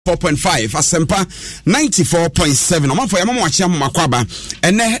4.5 asempa 94.7 omanfo ya mama wachi amama kwaba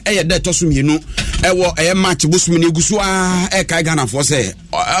ene eye de to so mienu ewo eye match busumi ne gusu a kai Ghana for say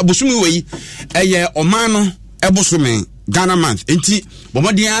busumi we eye oman no ebusumi Ghana month enti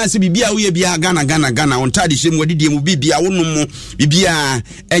bomodin se bibia wo ye bia Ghana ontade hye mu wadidie mu bibia wonum mu bibia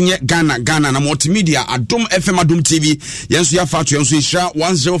enye Ghana na multimedia Adom FM Adom TV yenso ya fato yenso isha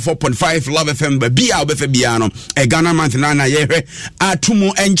 104.5 Love FM bia obefa bia no Ghana month na yehwe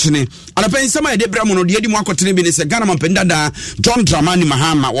atumu enchine anapen sama de bra mu no de di mu akotene bi ne se Ghana mampendada John Dramani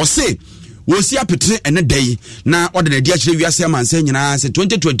Mahama wo se wosi apete ene dai na ode na dia kire wiase amansa nyina se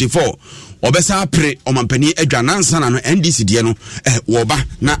 2024 obesa apre omampani adwanansa na no NDC die no woba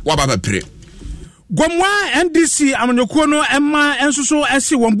na waba pre Gwamwa NDC amanyoko no emma ensoso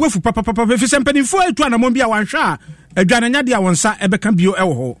esi wonbuafu papa fi sempanifo etu anamombi a wanhwa adwananya de awonsa ebeka bio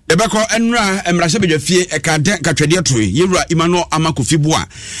ewo ho ebeko enra emrahye bedwafie ekade katwede to yewura Emmanuel Amakofibu a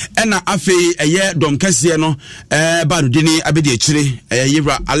ena afei eye dom kase no badudini abedi akire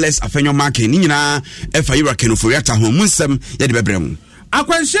yewura Alex Afenyo Market ni nyina efa yewura Kenoforiata ho munsem ye de bebrem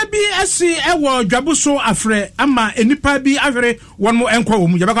akwanhye bi esi ewo dwabuso afre ama enipa bi ahwere won mo enkwa wo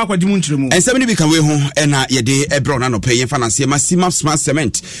mu yebaka kwadi mu nkyeremu ensem ni bi ka we ho ena ye de ebro na no pay yen finance ma Simaf Smart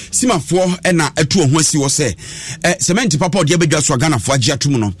Cement Simafo ena etu ho asi wo se cement papa de bedwa so Ghana fo agi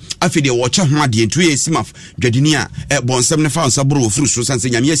atum no afi de wo che ho ade entu ye Simaf dwadini a bonsem ne fa nsa boro wo furu so sanse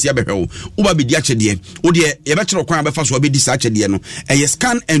nyame asi abehwe wo uba bedi akyede wo de ye be kire kwan abefa so obedi sa akyede no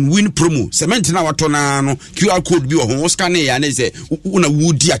scan and win promo cement na wato na no QR code bi wo ho scan ya na se na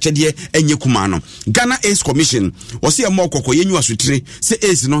wudi akyede enye kuma no Ghana Ace Commission wose mo kokko yenyu asutire se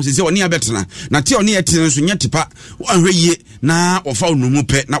Ace no se oni abetena na te oni etene nso nya tipa ahweye na ofa onumu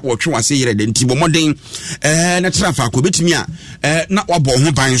pe na wotwe wase yere de nti bomoden na trafa ko betimi a na wabo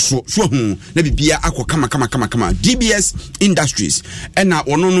ho ban so hu na bibia akọ kama DBS Industries na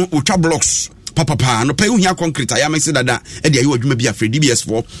ono no otwa blocks papa no pay uhia concrete ya mexi dada e de ayi wadwuma bi afre DBS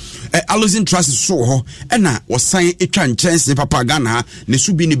for Alozin Trust so ho na wosan etwa nchense papa Ghana ne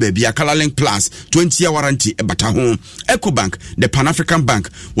subi ni bia Colorlink Plus 20 year warranty e bata ho Ecobank the Pan African Bank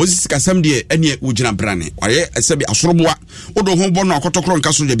wozi sikasam de ene wugina brane waye esebi asoroboa odo ho bo no akotokro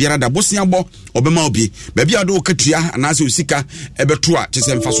nka so de biara da bosia bo obema obi bia do katua anase osika ebeto a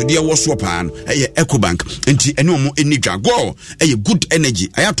chese mfasode wo so pa no Ecobank enti ene omo eni dwago good energy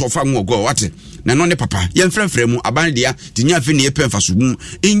ayato fa ngo go wate na no ne papa yemfrefre mu aban dia tinya fe ne yepe mfasogum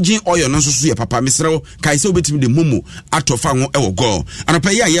engine oil no so ye papa misrew kai se obetimi de momo atofa ngo ewo go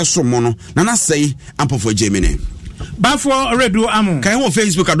anopa ye ayeso mo no na na sei ampofo Gemini Bafo redu amu kan wo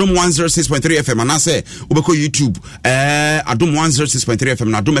Facebook Adom 106.3 FM na say obeko YouTube Adom 106.3 FM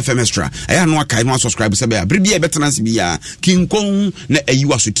na Adom FM Extra aya no akai no subscribe se bia bibia betenance bia kinkon na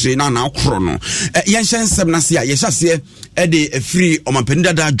ayiwa sotire na na akro no yen hyensem na se ye hyase e de free omampani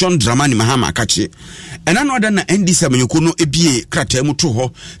da John Dramani Mahama akache ena no da na NDC amanyoko no ebie krata mu to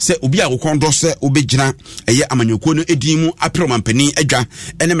ho se obi a wokondo se obegyina eye amanyoko no edimu apre omampani adwa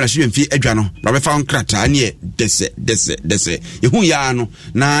ene mrahye mfi adwa no ba befa krata ne dese yehu ya no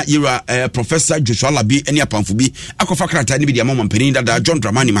na yira Professor Joshua Labi eni apamfo bi akofa krata ne bi de omampani da John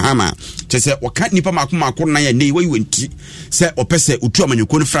Dramani Mahama chese waka nipa makoma na ye nei wayiwenti se opese utu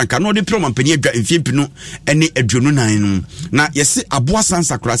amanyoko no franka no de pre omampani adwa mfi pinu ene adwonu nan no na yesi aboa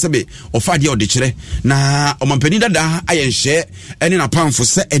sansa kra sebe ofa de odekire na omampani dada ayenhye ene na pamfo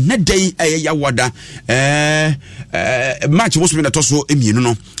se ene dai ayya wada match wo so na toso emienu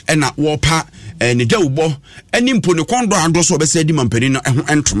no ena wo pa ne dawubo eni mpo ne kondo ando so obese di mampani no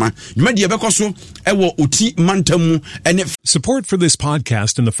entoma dwumadi ebekoso ewo oti mantamu ene. Support for this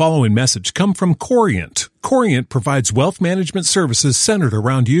podcast and the following message come from Corient. Corient provides wealth management services centered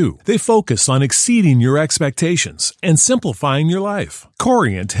around you. They focus on exceeding your expectations and simplifying your life.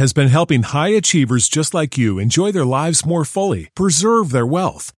 Corient has been helping high achievers just like you enjoy their lives more fully, preserve their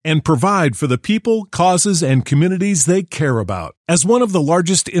wealth, and provide for the people, causes, and communities they care about. As one of the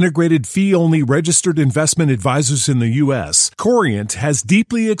largest integrated fee-only registered investment advisors in the U.S., Corient has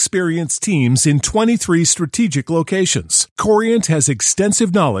deeply experienced teams in 23 strategic locations. Corient has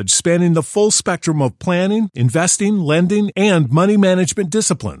extensive knowledge spanning the full spectrum of planning, investing, lending, and money management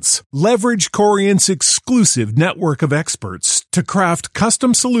disciplines. Leverage Corient's exclusive network of experts to craft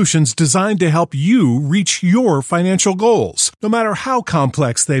custom solutions designed to help you reach your financial goals, no matter how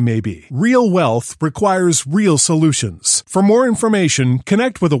complex they may be. Real wealth requires real solutions. For more information,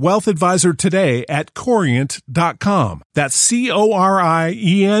 connect with a wealth advisor today at Corient.com. That's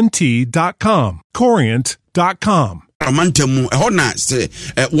Corient.com. Corient.com. Framantamu ehona se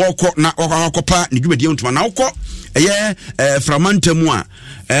woko na wakopa ni dwumadi ntoma na woko Framantamu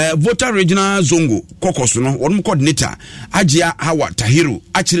a voter regional zongo kokoso no wonum coordinator Ajia Hawa Tahiru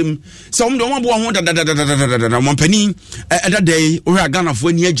achirim se omdo mabo ho da mompani edadai o Ghana fo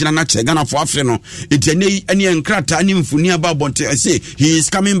ani agina na che Ghana fo afe no etiane ani enkrata ani mfuni aba bonte say he is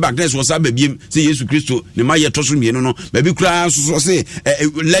coming back. This was ababiem say Jesus Christo ne ma yetoso mienu no baby kura so say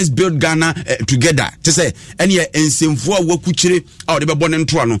let's build Ghana together to say any ensemfo a wakuchire a de bebo ne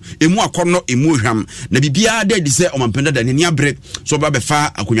ntoa no emu akono emu hwam na bibia da di say omampenda da ne abre so ba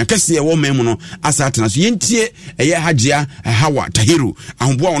befa akonya kese e wo mem no asa atena so yentie eye Hajia Hawa Tahiru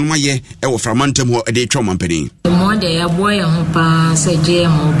ahomboa won maye e wo Framantam ho de twa omampani mo de ya boy ho pa say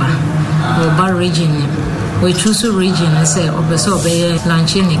GM oba region we choose region say obeso obey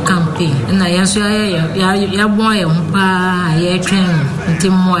launching the campaign na yaso ya boy ho pa ya train nti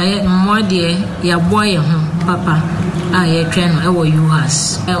mo de ya boy ho papa ye train e wo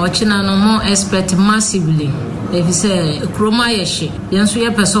UHAS ochina no mo expect massively if you say kroma yeshe yanso ye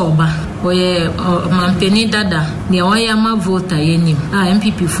person oba oye mampeni dada ne waya ma voter yenim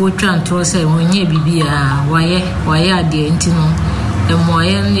MPP fo twan to say onye bibia waye ade ntino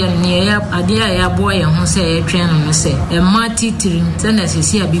emoyen ne ya ade ya boy ho say ye train no say e mati tiri tena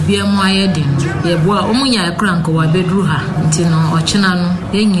sesi bibia mo aye den ye boa omunya ekranko wa bedru ha ntino ochina no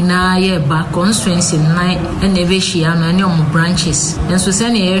enyina ye ba constituency nine ene be hia no ene omo branches enso se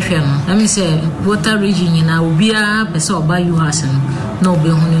ne ye hwe no na me say voter region nyina obia pese oba UHAS no be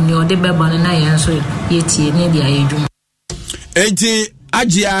hunu ni ode beba na ye enso yetie ne dia yedwuma enti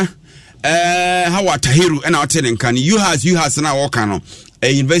Ajia Hawa Tahiru and our tenant can UHAS na woka no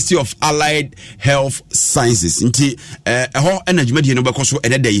University of Allied Health Sciences nti ho energy media no bekoso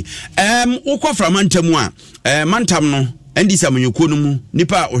ededai wokwa Framantamu a mantam no endi samanyoko no mu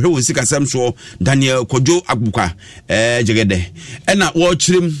nipa ohwe wonsika samso Daniel Kojo Agbuka jegede ena wo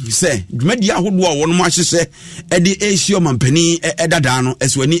chirem se dwumadi ahodo a wono ahyehye edi Asia mampani edada no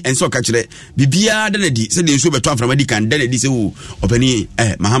eswani enso ka kire bibia da nadi se de nso beto aframadi kan da nadi se wo opani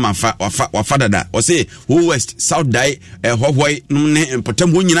mahama wafa dada o se wo west south dai hohoi no ne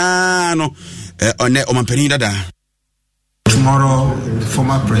potam ho nyina no one o mampani dada. Tomorrow, the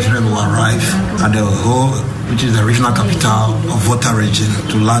former president will arrive at the Ho, which is the regional capital of Volta region,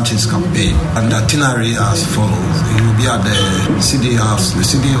 to launch his campaign. And the itinerary as follows. He will be at the CD House, the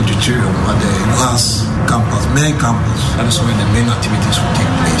CD Auditorium, at the UHAS campus, main campus. That is where the main activities will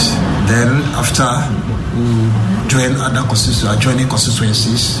take place. Then, after, we'll join other adjoining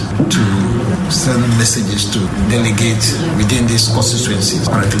constituencies to send messages to delegates within these constituencies.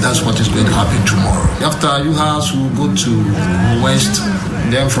 Apparently, that's what is going to happen tomorrow. After UHAS, we'll go to West.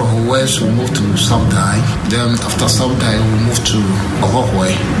 Then from West, we'll move to Samdai. Then after Samdai, we'll move to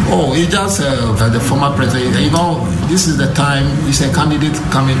Ohohoi. Oh, he just the former president. You know, this is the time. He's a candidate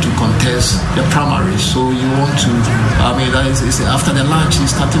coming to contest the primary. So you want to? I mean, it's after the launch,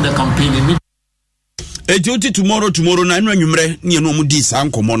 he's starting the campaign immediately. Oti tomorrow na enu anwumre ne no mu di sa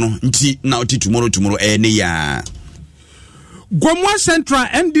nkomo no nti na oti tomorrow ne ya Gomwa Central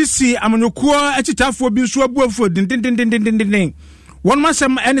NDC amanyoko atitafo bi nso abuafo din won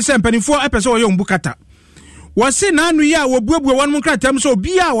masem ene se mpanifo epese wo ye mbukata wose na anu ya wobuabua won nkratam so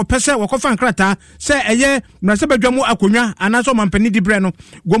obi a wopese wokofa nkrata se eye na se badwamu akonwa anaso mampani dibre no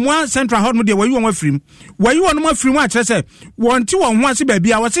Gomwa Central hot no de wayi won afrim a kire se wonti won ho ase ba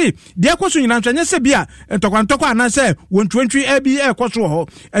bia wose de ekoso nyina ntwanye se bia entokwantokwa anase wontwentwi abi ekoso ho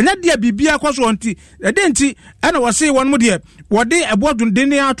enya de bibia ekoso wonti ede nti ena wose won mo de wode ebodun de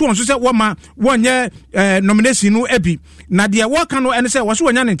ne ato on so se woma wonye nomination no abi na de woka no ene se wose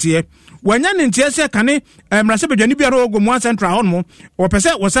wonya ntie se kane mrase bedwani bia ro Gomwa Central hon mo wopese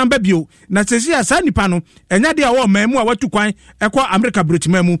wosamba bio na sesi asa nipa no enya de awo mamu a watu kwan ekọ America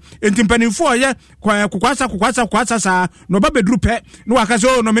brotimamu enti mpanimfo ye kwasa sa no ba bedru pe no wakase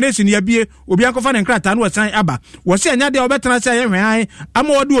o nomination ya bie obi ankofa ne nkrata no wasan aba wose enya de obetena se ye hwan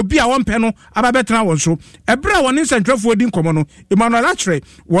ama wode obi a won pe no aba betena won so ebra won Centralfo din komo no Emmanuel Atre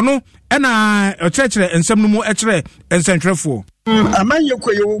wono ena ochechre ensem no mu echre Centralfo amanye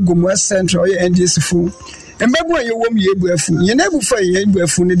koyo Gomwa Central ye NDC fu embebu ye wom ye buafu ye na bufa ye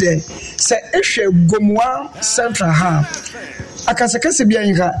buafu ne de se ehwe Gomwa Central ha akasekase bia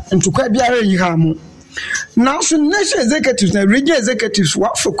yinka ntukwa bia yi ha mo national executives na regional executives wa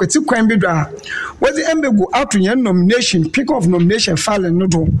fokwati kwan bi do a wodi embegu atunye nomination pick of nomination filing no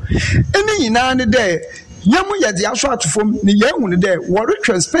do eni nyina ne de yamu ye de aso atofom ne ye hu ne de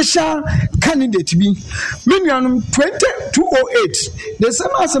wɔretwe special candidate bi menuanum 2208 the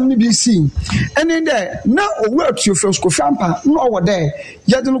same asem ne bi si ene de na owu atuofo skofampa na ɔwɔ de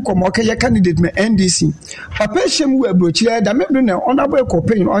ye de no komo ka ye candidate me NDC papa hyem wu abrochire da mebru na honorable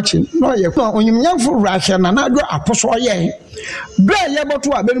campaign ɔche na ye ko onyimnyamfo rahwe na na adwo aposo ye bra ye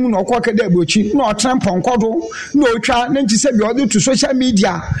boto abenu na ɔkɔ ka da abrochi na ɔtrampo nkodo na otwa na nti se bi ɔde to social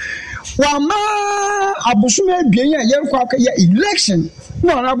media wama abusuma ebien ya yerkɔ akaya election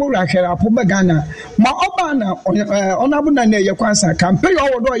na honorable rahwe apo be Ghana ma oba na honorable na ye kwansa campaign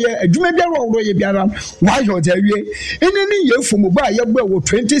owodo ye adwuma biara owodo ye biara wa yo dawie eneni ye fomu ba ye gba wo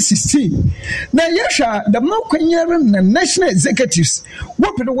 2016 na ye hwa the makwanyere na national executives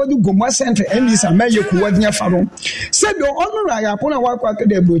wo pedo wadu Gomwa Central NDC amaye ku wadnya faro se bi honorable ya pona wa kwa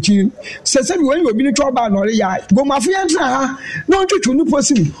kede brochi se bi when obi ni twa ba no ya Gomwa fo yentra ha na ontwetwu nu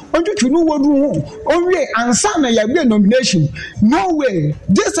posim ontwetwu nu wodu ho onwe ansa na ya gbe nomination no way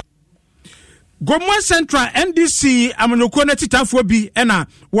this Gomwa Central NDC amonoko na titafo bi na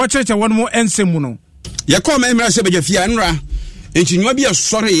wo kyerɛkyɛ wɔn mo ensemu no yɛkɔ ma emra sɛ bɛgafia nra enkyinwa bi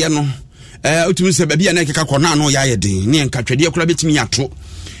asɔre ye no otumi sɛ baabi na ekeka kɔ na no ya yɛden ne nkatwɛde akora betumi ato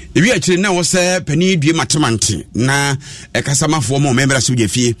ewi akyire na wo sɛ pani due matemante na ɛkasamafo mo emra sɛ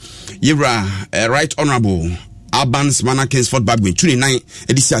bɛgafie yewra right honorable Albans Mana Kingsford Bagwin 29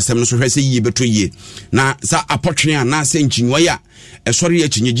 edisi asɛm no so hwɛ sɛ yie beto yie na sa apɔtwe a na sɛ nkyinwa ya ɛsɔre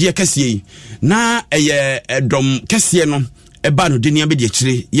akyinyegie kɛseɛ na ɛyɛ ɛdɔm kɛseɛ no ɛba no dini abɛdi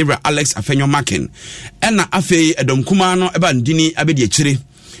akyire yewra Alex Afenyo Markin ɛna afei ɛdɔm kuma no ɛba no dini abɛdi akyire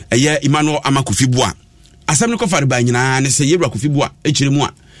ɛyɛ Emmanuel Amakofibua asɛm no kɔfa ba nyinaa ne sɛ yewra Kofibua akyire mu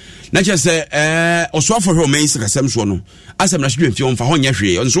a na kyerɛ sɛ ɔsoafo hwɛ ɔman sɛ kasɛm soɔ no asɛm na hwedwe mfie ɔmfa hɔ nyɛ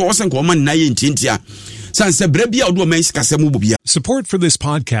hwee ɔnso wɔsɛ nka ɔma nna yɛ ntiantia sanse brabia ɔdo ɔman sɛ kasɛm wobobia. Support for this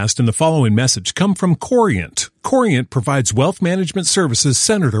podcast and the following message come from Corient. Corient provides wealth management services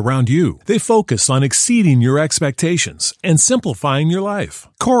centered around you. They focus on exceeding your expectations and simplifying your life.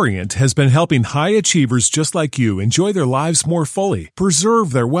 Corient has been helping high achievers just like you enjoy their lives more fully,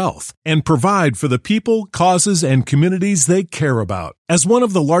 preserve their wealth, and provide for the people, causes, and communities they care about. As one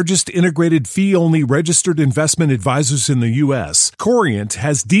of the largest integrated fee-only registered investment advisors in the U.S., Corient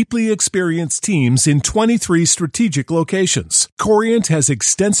has deeply experienced teams in 23 strategic locations. Corient has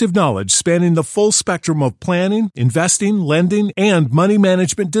extensive knowledge spanning the full spectrum of planning, investing, lending, and money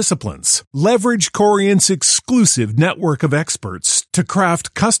management disciplines. Leverage Corient's exclusive network of experts to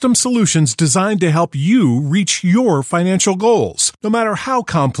craft custom solutions designed to help you reach your financial goals, no matter how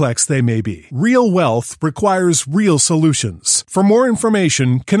complex they may be. Real wealth requires real solutions. For more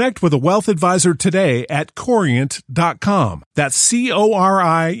information, connect with a wealth advisor today at Corient.com. That's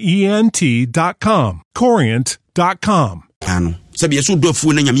Corient.com. Corient.com. Sabi yeso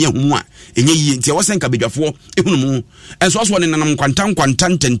dofu na nyame ahumu a enye yi ntia wosenka bedwafo ehunu mu enso aso ne nanam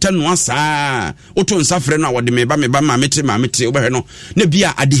kwantan tenten asa oto nsafre no a wode meba ma mete obehwe no na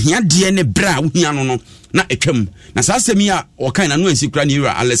bia adehia de ne bra wohia no na etwam na saa asemi a okan na no ansi kura ne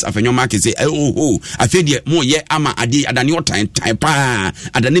yura Alex Afenyo Market say afedie mo ye ama ade adane otan pa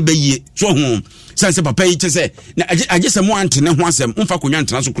adane baye so ho sanse papa yi chese na agese mo ante ne ho asem mfa konwa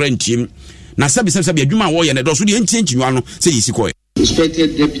ntena so kura ntiem na sabi adwuma wo ye ne do so de ntienchinwa no se yisi koy.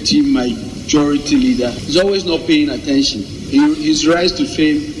 Respected Deputy Majority Leader is always not paying attention. His rise to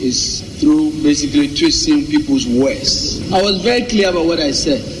fame is through basically twisting people's words. I was very clear about what I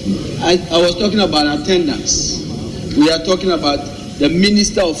said. I was talking about attendance. We are talking about the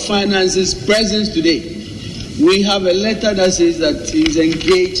Minister of Finance's presence today. We have a letter that says that he's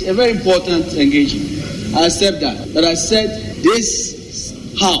engaged, a very important engagement. I accept that. But I said this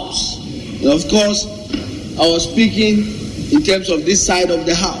house, and of course, I was speaking in terms of this side of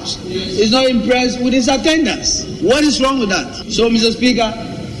the house, is not impressed with his attendance. What is wrong with that? So, Mr. Speaker,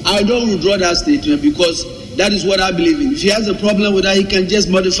 I don't withdraw that statement because that is what I believe in. If he has a problem with that, he can just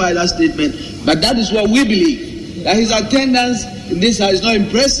modify that statement. But that is what we believe, that his attendance in this house is not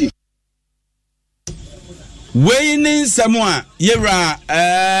impressive. Waining Samoa, Yera,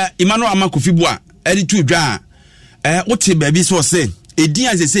 Emmanuel Amakofibua, editor dra, what baby so say. Edi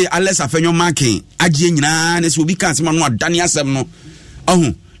as they say Alex Afenyo Markin agye nyina ne so bi kan asem no adane asem no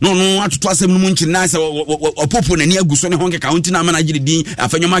no atoto asem no munchi na se opopo na ni aguso ne honke county na mana gidi din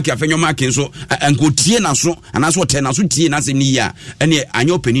Afenyo Markin so ankotie na so anaso te na so tie na asem ni ya ene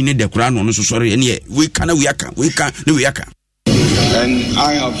anyo pani ne dekura no so sori ene we kan we aka and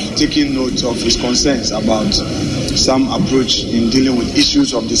I have taken note of his concerns about some approach in dealing with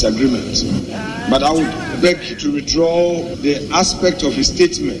issues of disagreement. But I would beg to withdraw the aspect of his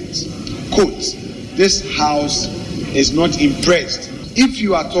statement. Quote, this house is not impressed If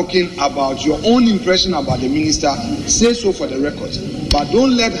you are talking about your own impression about the minister, say so for the record. But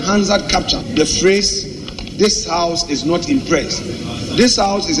don't let Hansard capture the phrase, this house is not impressed. This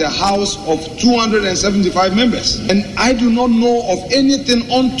house is a house of 275 members. And I do not know of anything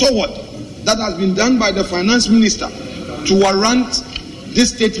untoward that has been done by the finance minister to warrant this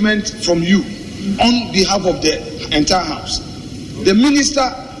statement from you on behalf of the entire house. The minister,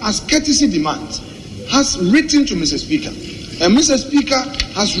 as courtesy demand, has written to Mr. Speaker, and Mr. Speaker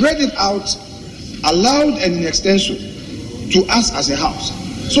has read it out aloud and in extenso to us as a house.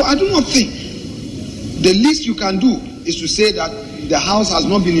 So I do not think the least you can do is to say that the house has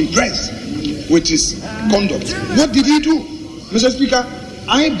not been impressed with his conduct. What did he do? Mr. Speaker,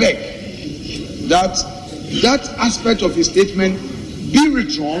 I beg that that aspect of his statement be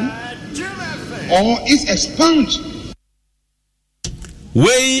withdrawn or is expunged.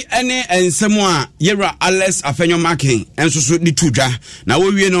 Wey ene ensemo a yera Alex Afenyo Makin enso so di tudwa na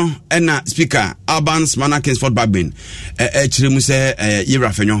wo wie no na speaker Albans Manakins Fort Bagbin chire mu se yera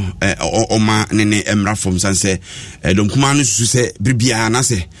Afenyo oma ne emra from sanse domkuma no susu se bibia na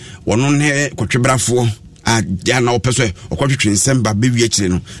se wono ne kwatwebrafo a ya na opeso okwatwetwe nsemba be wie chire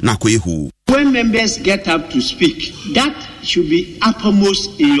no na akoyehu. When members get up to speak, that should be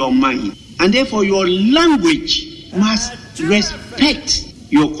uppermost in your mind, and therefore your language must respect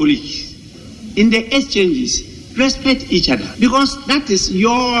your colleagues. In the exchanges, respect each other, because that is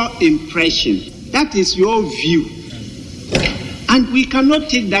your impression, that is your view, and we cannot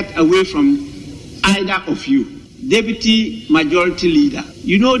take that away from either of you. Deputy Majority Leader,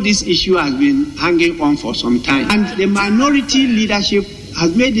 you know this issue has been hanging on for some time, and the minority leadership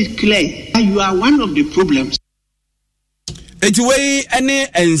has made it clear that you are one of the problems. Etiwei ene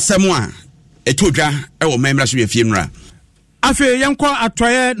ensemwa etodwa ewo memra so yefiemra afe yanko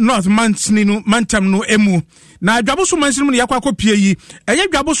atoye North Mantam no emu na dwaboso mansin mu yakwa akopie yi eye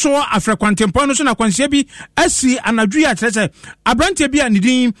dwaboso afre kwantempo no so na kwansia bi asi anadwu ya kyerese abrante bi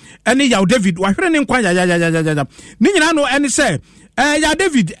anidin ene Yaw David wahwere ne nkwa ya ni nyina no ene se ya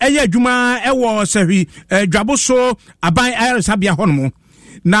David eye adwuma ewo sehwi dwaboso aban ayresabia hono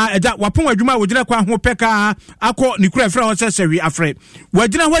na eja wapon adwuma wogina kwa ho peka akọ ni kura frɛ ho sehwi afre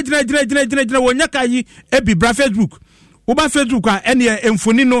wagina ho gina wonyaka yi ebi bra Facebook Uba Facebook a ene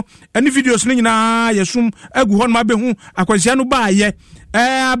emfoni no ene videos no nyina yesum agu hɔ no mabehu akwansia no ba ye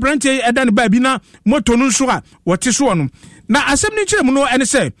abrante eda ne ba bi na moto no nso a wote so no na asɛm ni kyerɛ mu no ene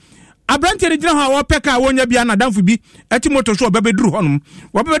sɛ abrante ne gyina hɔ a wɔpɛka wonya bia na danfo bi eti moto so obebeduru hɔ no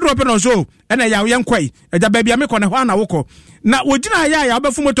wobebeduru hɔ pɛ no so ene yaw yenkwai eja ba bia mekɔ ne hɔ na wokɔ na wogina ya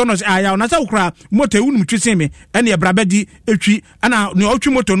obefu moto no ya na sa wokra moto ewunum twisen me ene brabadi etwi ana ne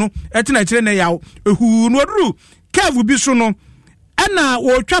otwi moto no eti na kyerɛ ne yaw ehu no oduru Kevu bi so no ana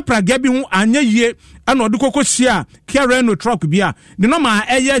wo twa praga bi hu anya yie ana odi kokosia Kia Renault truck bi a the normal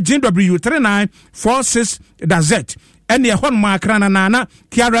eye GW 3946Z ene e hon ma akra na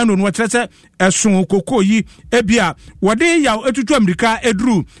Kia Renault no kyerese eson kokko yi ebia wode yaw etutu America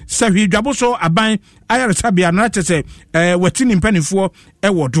eduru sahwi dwaboso aban ayaresabia na kyerese watini mpanifo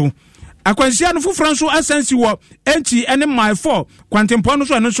ewodo akwansia no foforo nso asansi wo enti ene my 4 kwantempo no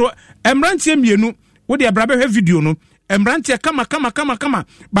so eno so emrantie mienu wodi abrabe hwe video no emrantie kama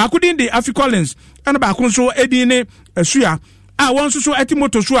ba ko din de Afi Collins ana ba ko so edin ne asua a won so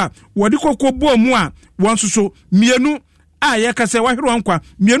etimoto so a wodi kokko bo mu a won so mienu a ye kase wahwere wankwa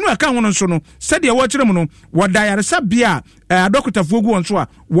mienu aka ho no so no sede wo kire mu no woda yaresa bia adokotafo gu won so a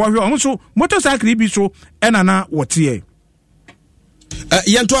wo hwe on so motorcycle bi so enana wote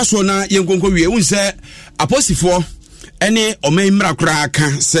yento aso na yenkonko wie unse aposifo ene omemra kura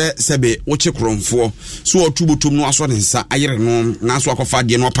aka sebe woche kromfo so otubotom no aso ne nsa ayere no na aso akofa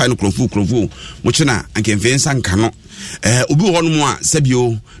de no apai no kromfo moche na ankemfensa nka no obi ho no mu a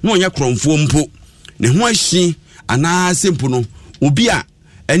sebio na onya kromfo mpo ne ho ahyi ana sempo no obi a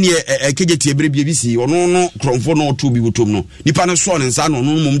ene kejetie brebie bi si ono no kromfo no otu bi botom no nipa no so ne nsa no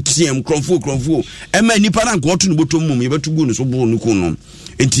no mum tiem kromfo ema nipa na nka otu no botom mum yebetu gu no so bo no ku no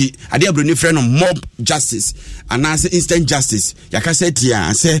enti ade abroni frɛ no mob justice anase instant justice yakasa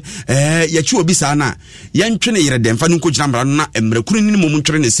tia se yachi obi sa na yentwe ne yere demfa no nkogina mra no na emrakuru ni mum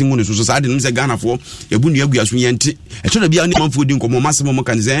ntwere ne singu ne so sa ade no se Ghana fo ebunu aguaso yenti ɛtwe bia ne manfo di nkomo masemo mo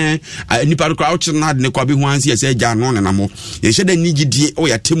kan se nipa ro kwa ochire na ade ne kwa bi ho anse yese gya no ne namo ye hyede ni gidie o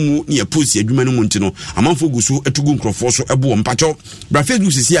yatemu ne yaposi adwuma no mu ntino amanfo guso etugu nkrofo so ebo mpacho bra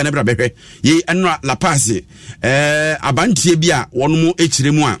Facebook sisi ya ne bra behwe ye enra la passe abantie bia wono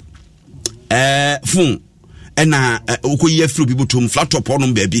echire mu a fun ena okoyi afro bi botom flat top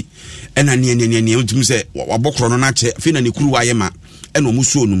on baabi ena ne otum se wabokro no na che fe na ne kuru waye ma ena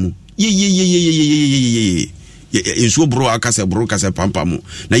omusuo no mu ye enso bro akase bro kase pampa mu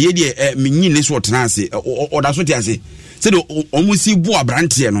na ye de menyi ne so tena ase oda so ti ase se de omusi bu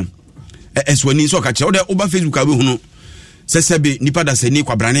abrante no eswani so ka che o de oba Facebook abe hunu sesebe nipa da se ni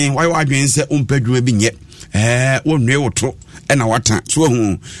kwabrane why adwen se ompadwuma bi nye wonwe woto na wata so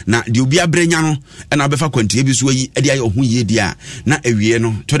hu na de obi abranya no na obefa kwantie bi so yi de aye ohu ye dia na awie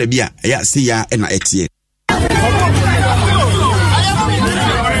no to da bia ya se ya na etie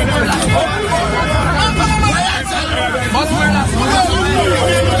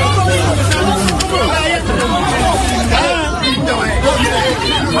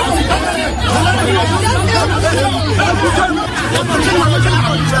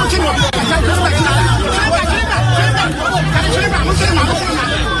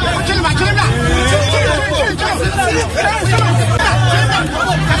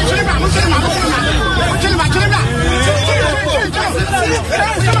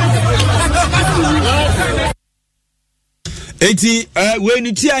eti we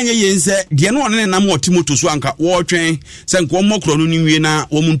ni ti anye yense de no ne nam otimoto so anka wo twen se nko mokro no ni wie na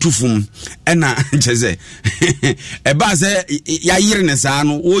wo muntufum na ncheze e ba se ya yire ne saa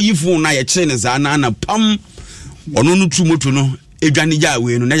no wo yifu na ye kire ne saa na pam ono no tumoto no edwane ja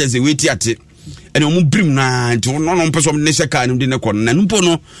we no na je se we ti ate ene omu brim na nti no no peso ne sheka ne de ne kon na mpo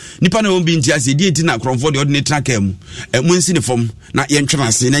no nipa na wo bi nti ase die ti na kromfo de ordinary track am mu nsi ne fom na ye ntwena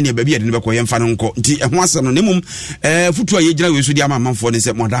ase na ne ba bi de ne bekọ ye mfa no nko nti ho asem no nemum futu a ye gira we so di ama manfo ne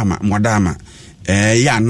se modama ya